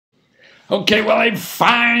Okay, well, I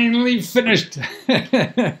finally finished.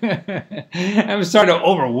 I'm starting to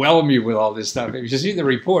overwhelm you with all this stuff. If you see the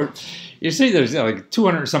report, you see there's like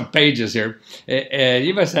 200 some pages here, and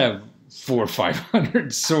you must have 400 or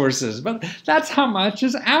 500 sources, but that's how much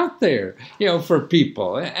is out there, for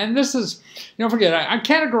people. And this is, don't forget, I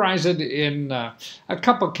categorize it in a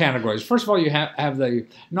couple of categories. First of all, you have the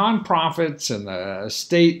nonprofits and the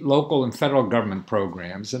state, local, and federal government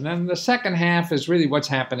programs. And then the second half is really what's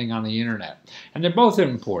happening on the internet. And they're both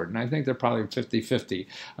important. I think they're probably 50-50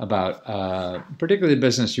 about particularly the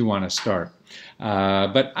business you want to start.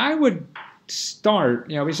 But I would start,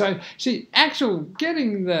 besides, actual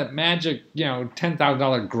getting the magic,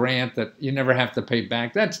 $10,000 grant that you never have to pay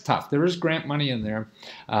back, that's tough. There is grant money in there,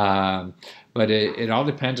 but it all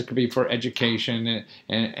depends. It could be for education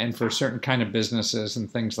and for certain kind of businesses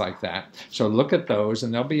and things like that. So look at those,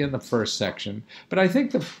 and they'll be in the first section. But I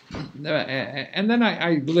think and then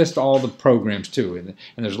I list all the programs too, and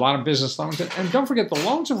there's a lot of business loans. And don't forget, the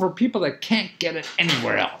loans are for people that can't get it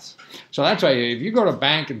anywhere else. So that's why if you go to a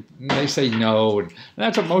bank and they say no, and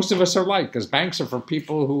that's what most of us are like, because banks are for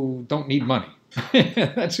people who don't need money.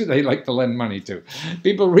 That's who they like to lend money to.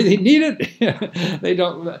 People really need it, they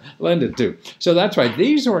don't lend it to. So that's why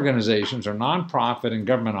these organizations are nonprofit and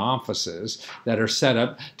government offices that are set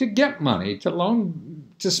up to get money to loan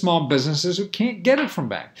to small businesses who can't get it from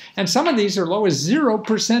banks. And some of these are low as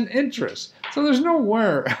 0% interest. So there's no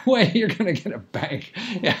way you're going to get a bank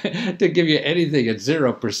to give you anything at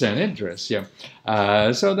 0% interest.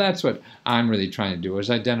 So that's what I'm really trying to do,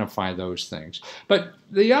 is identify those things. But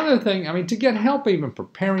the other thing, to get help even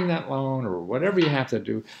preparing that loan or whatever you have to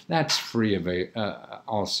do, that's free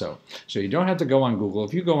also. So you don't have to go on Google.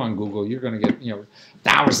 If you go on Google, you're going to get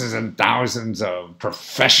thousands and thousands of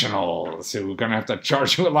professionals who are going to have to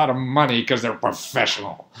charge you a lot of money because they're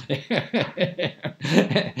professional.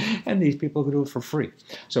 And these people do it for free.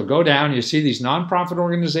 So go down, you see these nonprofit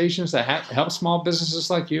organizations that help small businesses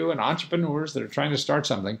like you and entrepreneurs that are trying to start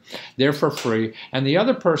something. They're for free. And the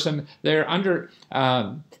other person, they're under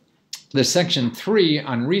the section 3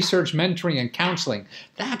 on research, mentoring, and counseling.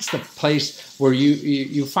 That's the place where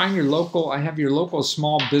you find your local, I have your local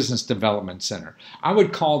small business development center. I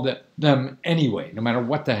would call them anyway, no matter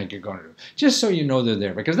what the heck you're going to do, just so you know they're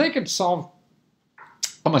there, because they could solve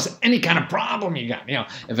almost any kind of problem you got.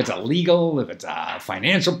 If it's a legal, if it's a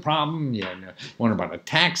financial problem, one about a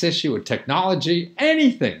tax issue, a technology,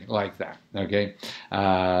 anything like that. Okay,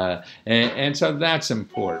 and so that's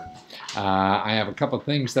important. I have a couple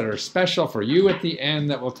things that are special for you at the end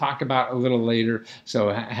that we'll talk about a little later.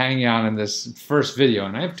 So hang on in this first video,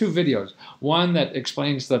 and I have 2 videos. One that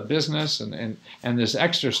explains the business and this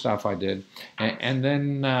extra stuff I did, and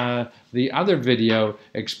then the other video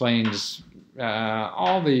explains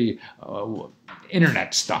all the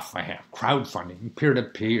internet stuff I have, crowdfunding,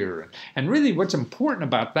 peer-to-peer, and really what's important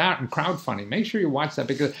about that and crowdfunding. Make sure you watch that,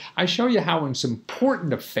 because I show you how it's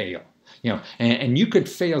important to fail. And you could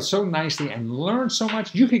fail so nicely and learn so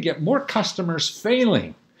much. You could get more customers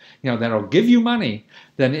failing, that'll give you money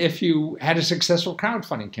than if you had a successful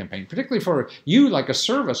crowdfunding campaign. Particularly for you, like a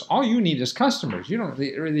service, all you need is customers. You don't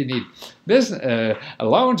really need business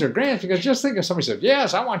loans or grants, because just think if somebody said,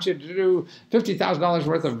 yes, I want you to do $50,000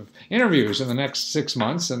 worth of interviews in the next 6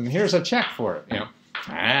 months, and here's a check for it.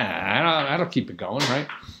 That'll keep it going,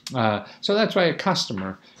 right? So that's why a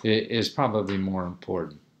customer is probably more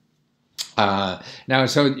important. Now,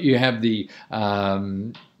 so you have the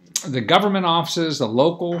government offices, the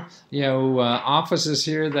local, offices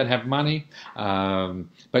here that have money.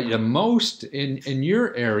 But the most in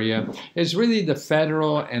your area is really the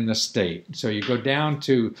federal and the state. So you go down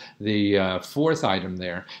to the 4th item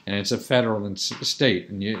there, and it's a federal and state.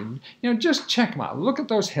 And you just check them out. Look at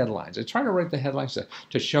those headlines. I try to write the headlines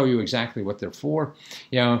to show you exactly what they're for.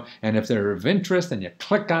 And if they're of interest, then you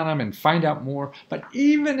click on them and find out more. But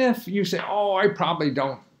even if you say, oh, I probably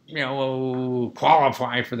don't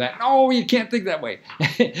qualify for that. No, you can't think that way,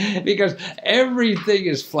 because everything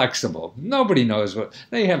is flexible. Nobody knows what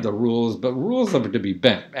they have, the rules, but rules are to be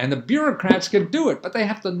bent, and the bureaucrats can do it, but they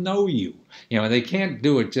have to know you. They can't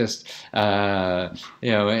do it just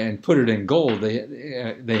and put it in gold.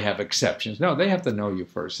 They have exceptions. No, they have to know you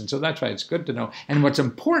first, and so that's why it's good to know. And what's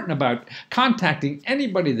important about contacting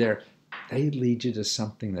anybody there, they lead you to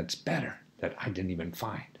something that's better that I didn't even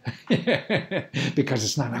find. Because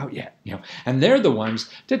it's not out yet, and they're the ones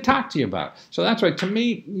to talk to you about. So that's why, to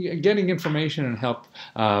me, getting information and help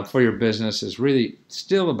for your business is really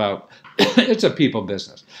still about, it's a people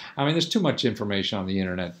business. There's too much information on the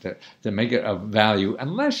internet to make it of value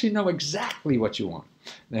unless you know exactly what you want.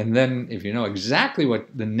 And then if you know exactly what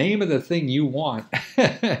the name of the thing you want,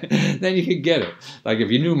 then you could get it. Like if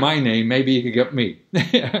you knew my name, maybe you could get me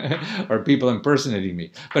or people impersonating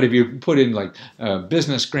me. But if you put in like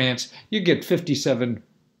business grants, you get 57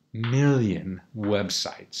 million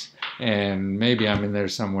websites, and maybe I'm in there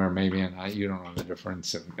somewhere, maybe, and you don't know the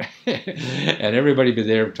difference, and everybody be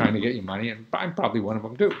there trying to get you money, and I'm probably one of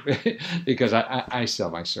them too, because I sell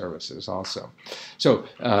my services also. So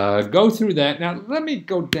go through that. Now let me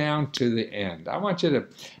go down to the end. I want you to,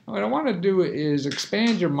 what I want to do is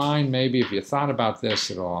expand your mind, maybe if you thought about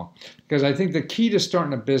this at all, because I think the key to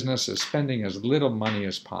starting a business is spending as little money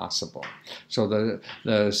as possible. So the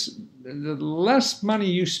less money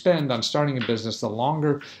you spend on starting a business, the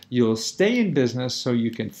longer you'll stay in business so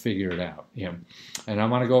you can figure it out. Yeah. And I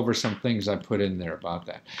want to go over some things I put in there about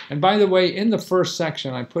that. And by the way, in the first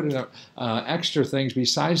section, I put in extra things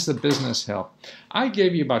besides the business help. I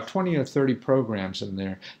gave you about 20 or 30 programs in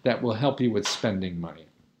there that will help you with spending money.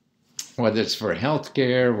 Whether it's for health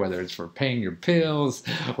care, whether it's for paying your bills,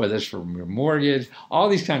 whether it's for your mortgage, all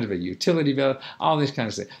these kinds of a utility bill, all these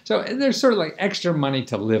kinds of things. So there's sort of like extra money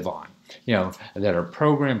to live on, you know, that are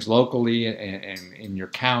programs locally and in your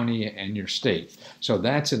county and your state. So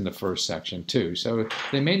that's in the first section too. So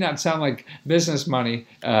they may not sound like business money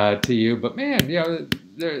to you, but man, you know,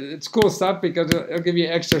 it's cool stuff because it'll give you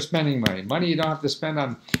extra spending money. Money you don't have to spend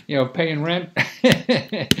on, you know, paying rent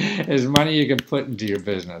is money you can put into your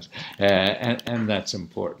business, and that's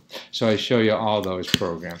important. So I show you all those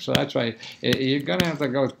programs. So that's why you're going to have to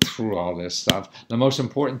go through all this stuff. The most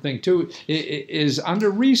important thing too is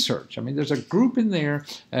under research. I mean, there's a group in there.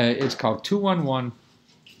 It's called 211,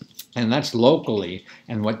 and that's locally.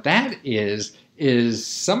 And what that is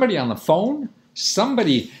somebody on the phone.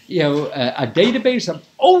 Somebody, you know, a database of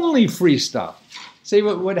only free stuff. See,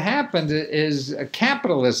 what happened is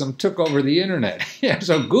capitalism took over the internet. Yeah,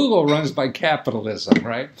 so Google runs by capitalism,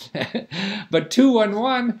 right? But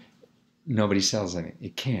 211, nobody sells any.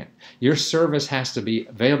 You can't. Your service has to be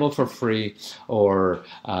available for free, or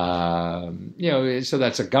you know, so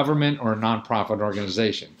that's a government or a nonprofit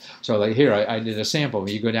organization. So like here, I did a sample.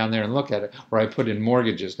 You go down there and look at it, where I put in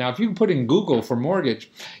mortgages. Now, if you put in Google for mortgage,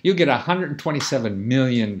 you get 127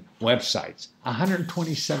 million websites.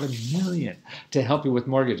 127 million to help you with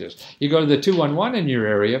mortgages. You go to the 211 in your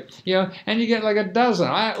area, you know, and you get like a dozen.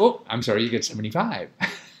 I'm sorry, you get 75.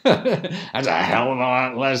 That's a hell of a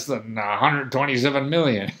lot less than 127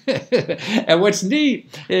 million. And what's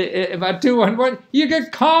neat about 211, you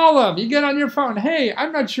can call them. You get on your phone. Hey,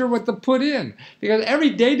 I'm not sure what to put in, because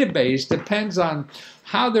every database depends on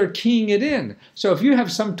how they're keying it in. So if you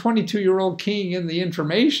have some 22-year-old keying in the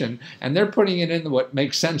information and they're putting it in what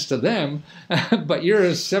makes sense to them, but you're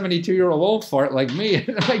a 72-year-old old fart like me,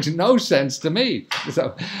 it makes no sense to me.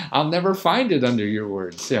 So I'll never find it under your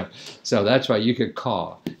words. Yeah. So that's why you could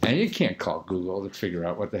call. And you can't call Google to figure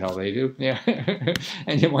out what the hell they do. Yeah.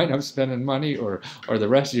 And you wind up spending money or the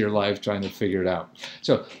rest of your life trying to figure it out.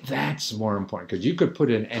 So that's more important, because you could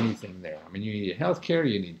put in anything there. I mean, you need health care,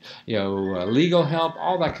 you need, you know, legal help,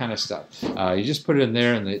 all that kind of stuff. You just put it in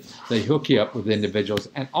there, and they hook you up with individuals,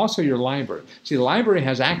 and also your library. See, the library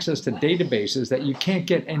has access to databases that you can't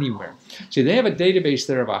get anywhere. See, they have a database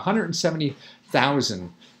there of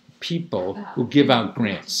 170,000 people who give out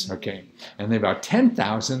grants, okay? And they have about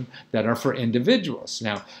 10,000 that are for individuals.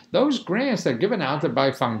 Now, those grants, they're given out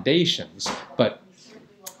by foundations, but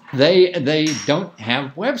they don't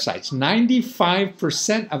have websites.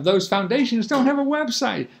 95% of those foundations don't have a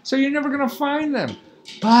website, so you're never going to find them.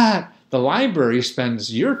 But the library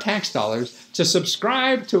spends your tax dollars to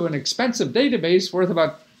subscribe to an expensive database worth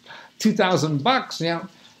about $2,000, you know,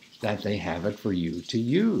 that they have it for you to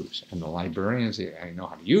use. And the librarians, they know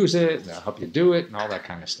how to use it, they'll help you do it, and all that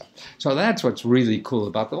kind of stuff. So that's what's really cool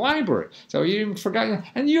about the library. So you forgot,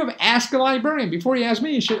 and you have Ask a Librarian. Before you ask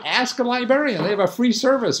me, you should ask a librarian. They have a free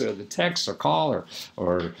service, or the text or call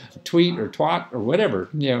or tweet or twat or whatever.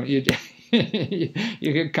 You know, you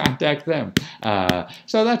can contact them.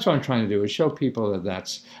 So that's what I'm trying to do, is show people that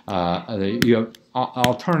that's you have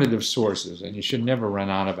alternative sources, and you should never run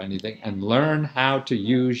out of anything, and learn how to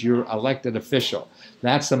use your elected official.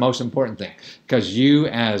 That's the most important thing, because you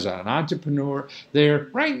as an entrepreneur there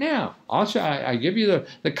right now, I give you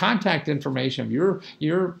the contact information of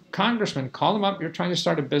your congressman. Call them up. You're trying to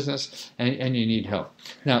start a business and you need help.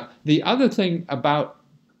 Now, the other thing about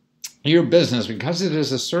your business, because it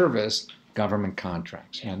is a service, government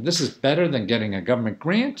contracts. And this is better than getting a government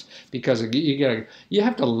grant, because you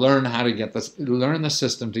have to learn how to get this, learn the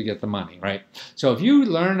system to get the money, right? So if you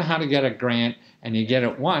learn how to get a grant and you get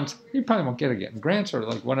it once, you probably won't get it again. Grants are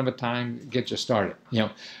like one of a time, get you started, you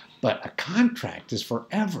know. But a contract is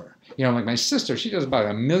forever. You know, like my sister, she does about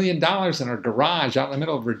 $1 million in her garage out in the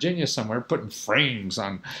middle of Virginia somewhere, putting frames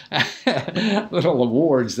on little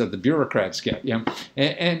awards that the bureaucrats get. You know,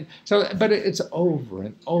 and so, but it's over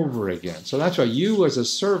and over again. So that's why you, as a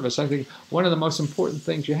service, I think one of the most important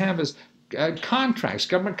things you have is contracts,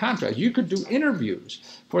 government contracts. You could do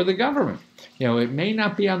interviews for the government. You know, it may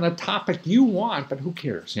not be on the topic you want, but who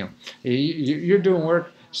cares? You know, you're doing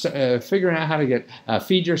work. Figuring out how to get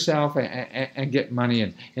feed yourself and get money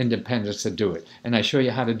and independence to do it. And I show you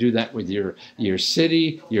how to do that with your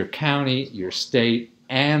city, your county, your state,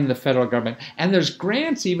 and the federal government. And there's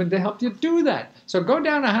grants even to help you do that. So go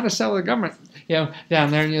down to How to Sell the Government, you know,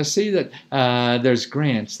 down there, and you'll see that there's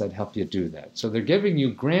grants that help you do that. So they're giving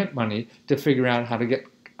you grant money to figure out how to get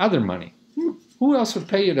other money. Who else would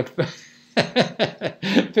pay you to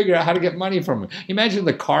figure out how to get money from them? Imagine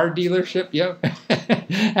the car dealership, you know,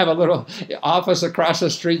 have a little office across the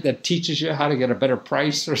street that teaches you how to get a better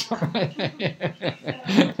price or something like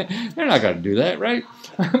that. They're not going to do that, right?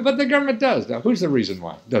 But the government does. Now, who's the reason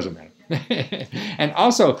why? Doesn't matter. And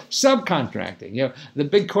also subcontracting. You know, the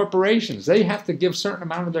big corporations, they have to give a certain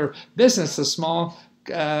amount of their business to small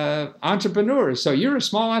entrepreneurs. So you're a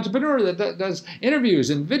small entrepreneur that does interviews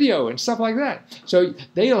and video and stuff like that. So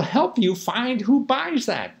they'll help you find who buys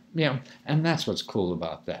that. You know, and that's what's cool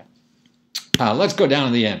about that. Let's go down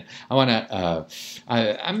to the end. I want to.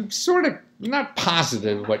 I'm sort of not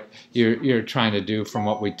positive what you're trying to do from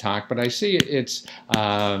what we talked, but I see it's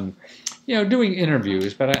you know, doing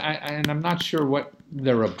interviews, but and I'm not sure what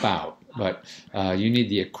they're about. But you need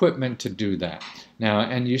the equipment to do that. Now,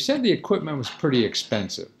 and you said the equipment was pretty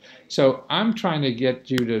expensive. So I'm trying to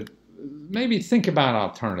get you to maybe think about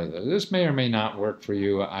alternatives. This may or may not work for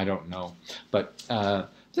you. I don't know. But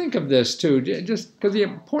think of this too, just because the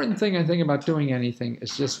important thing I think about doing anything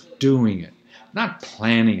is just doing it, not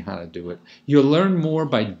planning how to do it. You'll learn more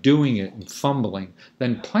by doing it and fumbling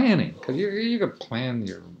than planning, because you could plan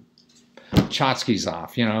your tchotchkes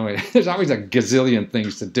off, you know. There's always a gazillion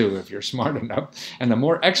things to do if you're smart enough. And the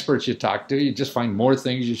more experts you talk to, you just find more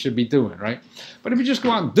things you should be doing, right? But if you just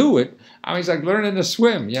go out and do it, I mean, it's like learning to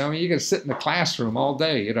swim. You know, I mean, you can sit in the classroom all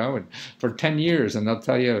day, you know, and for 10 years, and they'll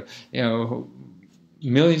tell you, you know,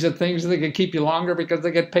 millions of things that can keep you longer because they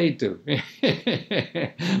get paid to.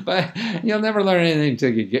 But you'll never learn anything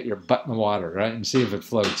until you get your butt in the water, right, and see if it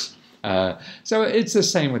floats. So it's the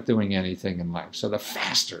same with doing anything in life. So the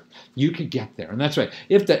faster you can get there, and that's right.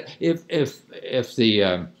 If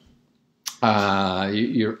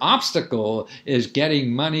your obstacle is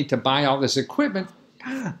getting money to buy all this equipment,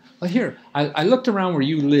 well, here I looked around where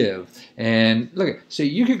you live, and look, so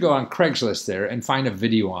you could go on Craigslist there and find a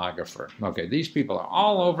videographer. Okay, these people are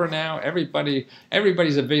all over now. Everybody's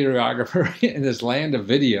a videographer in this land of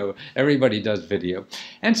video. Everybody does video,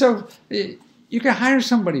 and so you can hire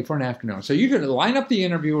somebody for an afternoon. So you could line up the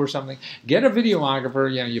interview or something, get a videographer,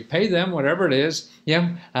 you know, you pay them whatever it is. You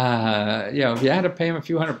know, if you had to pay them a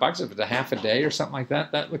few $100, if it's a half a day or something like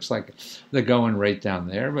that, that looks like the going rate down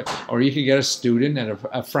there. But or you could get a student at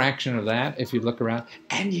a fraction of that if you look around,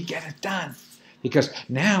 and you get it done. Because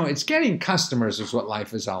now it's getting customers is what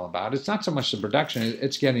life is all about. It's not so much the production,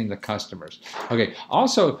 it's getting the customers. Okay,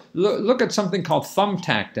 also look at something called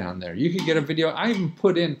Thumbtack down there. You could get a video. I even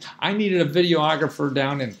put in, I needed a videographer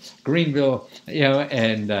down in Greenville, you know,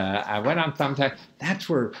 and I went on Thumbtack. That's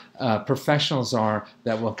where professionals are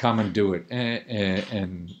that will come and do it.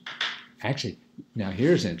 And actually, now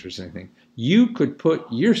here's an interesting thing. You could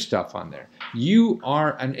put your stuff on there. You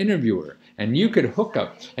are an interviewer. And you could hook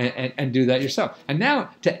up and do that yourself. And now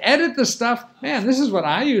to edit the stuff, man, this is what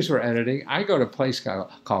I use for editing. I go to a place called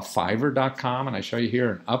Fiverr.com, and I show you here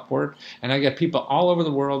in Upwork, and I get people all over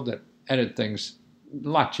the world that edit things a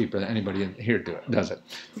lot cheaper than anybody in here does it.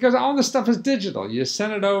 Because all this stuff is digital. You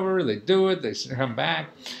send it over, they do it, they come back.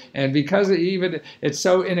 And because it's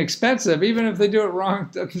so inexpensive, even if they do it wrong,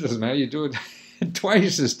 it doesn't matter. You do it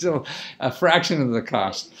twice is still a fraction of the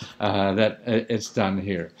cost that it's done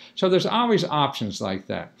here. So there's always options like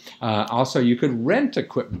that. Also, you could rent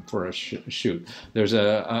equipment for a shoot. There's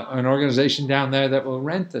an organization down there that will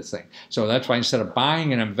rent this thing. So that's why instead of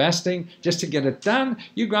buying and investing just to get it done,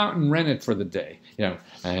 you go out and rent it for the day. You know,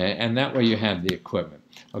 and that way you have the equipment.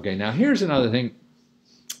 Okay, now here's another thing.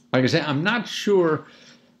 Like I said, I'm not sure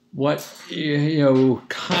what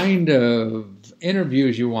kind of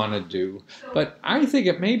interviews you want to do, but I think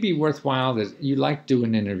it may be worthwhile that you like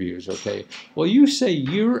doing interviews. Okay, well, you say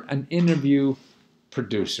you're an interview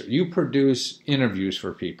producer. You produce interviews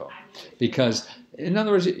for people, because in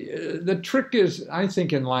other words, the trick is, I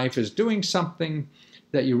think, in life is doing something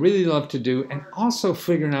that you really love to do and also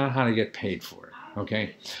figuring out how to get paid for it.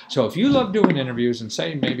 Okay, so if you love doing interviews, and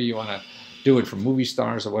say maybe you want to do it for movie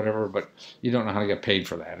stars or whatever, but you don't know how to get paid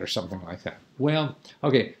for that or something like that. Well,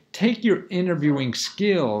 okay, take your interviewing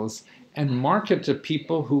skills and market to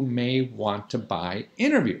people who may want to buy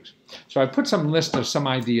interviews. So I put some list of some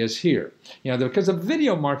ideas here. You know, because the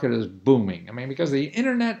video market is booming. I mean, because of the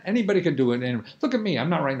internet, anybody could do it. And look at me, I'm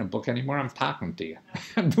not writing a book anymore. I'm talking to you.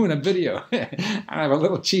 I'm doing a video. I have a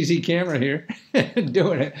little cheesy camera here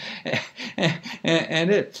doing it.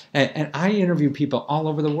 And I interview people all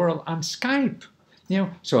over the world on Skype. You know,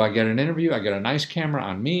 so I get an interview, I get a nice camera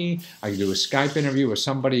on me, I do a Skype interview with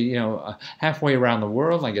somebody, you know, halfway around the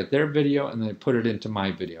world, I get their video, and they put it into my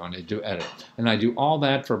video, and they do edit. And I do all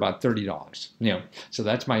that for about $30, you know. So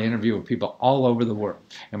that's my interview with people all over the world.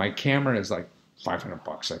 And my camera is like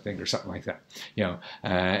 $500, I think, or something like that, you know,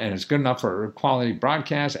 and it's good enough for quality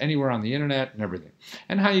broadcast anywhere on the internet and everything.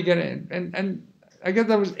 And how you get it, and I guess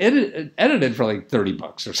that was edited for like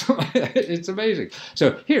 $30 or something. It's amazing.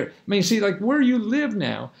 So here, I mean, see, like where you live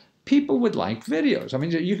now, people would like videos. I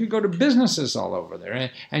mean, you could go to businesses all over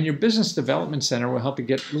there, and your business development center will help you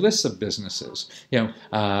get lists of businesses, you know,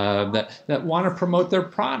 that want to promote their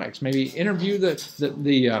products. Maybe interview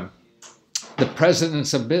the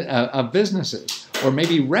presidents of businesses. Or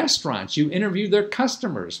maybe restaurants, you interview their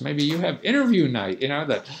customers. Maybe you have interview night, you know,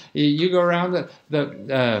 that you go around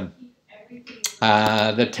the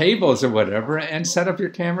tables or whatever, and set up your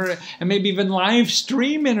camera, and maybe even live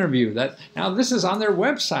stream interview. That now this is on their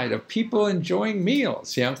website of people enjoying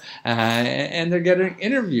meals, you know, and they're getting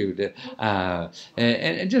interviewed, and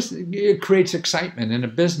it just it creates excitement in a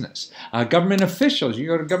business. Government officials, you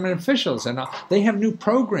go to government officials, and they have new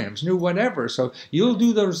programs, new whatever. So you'll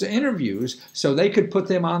do those interviews so they could put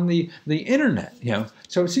them on the internet, you know.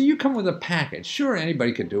 So you come with a package. Sure,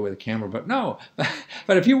 anybody could do it with a camera, but no.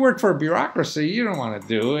 But if you work for a bureaucracy, you don't want to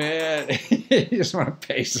do it. You just want to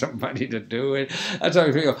pay somebody to do it. That's how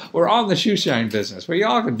we feel. We're all in the shoe shine business. We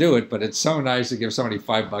all can do it, but it's so nice to give somebody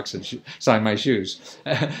 $5 and sign my shoes.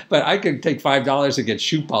 But I could take $5 to get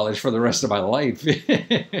shoe polish for the rest of my life.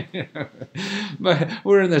 But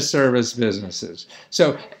we're in the service businesses.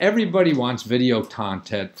 So everybody wants video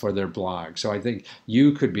content for their blog. So I think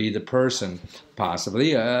you could be the person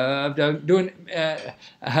possibly doing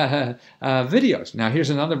videos. Now here's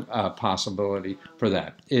another possibility for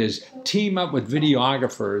that, is team up with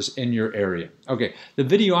videographers in your area. Okay, the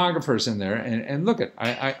videographers in there, and look at,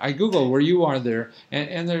 I Google where you are there,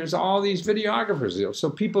 and there's all these videographers. So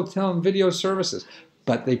people tell them video services,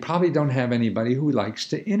 but they probably don't have anybody who likes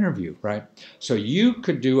to interview, right? So you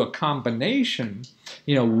could do a combination,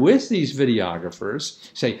 you know, with these videographers.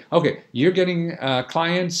 Say, okay, you're getting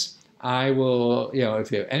clients, I will, you know,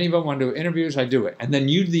 if anyone want to do interviews, I do it. And then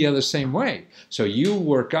you do the other same way. So you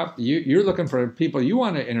work up, you're looking for people you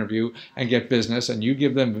want to interview and get business, and you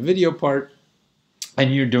give them the video part,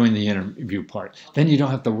 and you're doing the interview part. Then you don't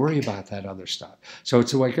have to worry about that other stuff. So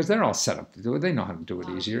it's a way, because they're all set up to do it. They know how to do it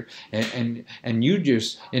easier. And you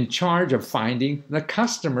just in charge of finding the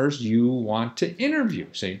customers you want to interview.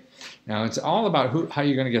 See, now it's all about how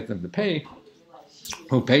you're going to get them to pay.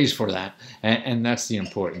 Who pays for that, and that's the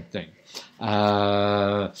important thing.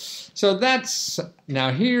 So that's,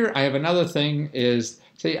 now here I have another thing is,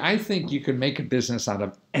 see, I think you can make a business out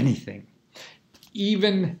of anything,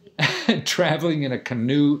 even traveling in a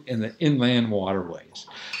canoe in the inland waterways.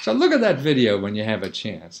 So look at that video when you have a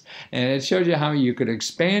chance, and it shows you how you could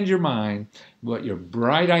expand your mind, what your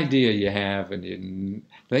bright idea you have, and you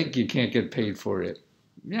think you can't get paid for it.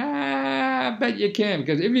 Yeah, I bet you can,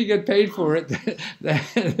 because if you get paid for it,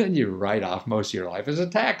 then you write off most of your life as a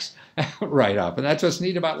tax write-off. And that's what's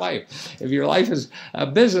neat about life. If your life is a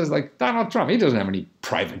business, like Donald Trump, he doesn't have any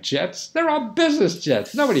private jets. They're all business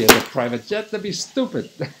jets. Nobody has a private jet. That'd be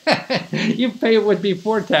stupid. You pay it with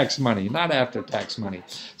before tax money, not after tax money.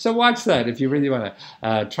 So watch that if you really want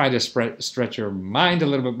to try to stretch your mind a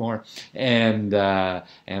little bit more, and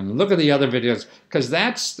look at the other videos, because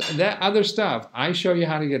that other stuff, I show you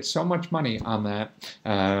how to get so much money on that.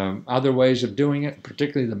 Other ways of doing it,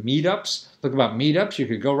 particularly the meetups. Look about meetups. You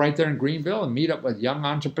could go right there in Greenville and meet up with young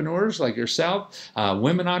entrepreneurs like yourself,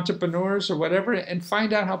 women entrepreneurs or whatever, and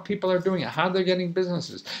find out how people are doing it, how they're getting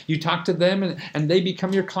businesses. You talk to them, and they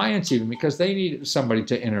become your clients even, because they need somebody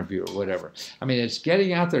to interview or whatever. I mean, it's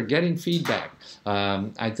getting out there, getting feedback.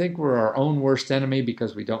 I think we're our own worst enemy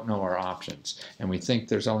because we don't know our options, and we think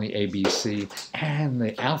there's only A, B, C, and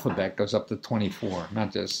the alphabet goes up to 24,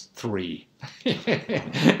 not just 3.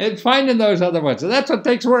 It's finding those other ones. So that's what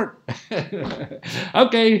takes work.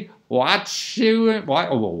 Okay, watch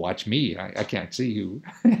me. I can't see you.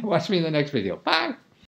 Watch me in the next video. Bye.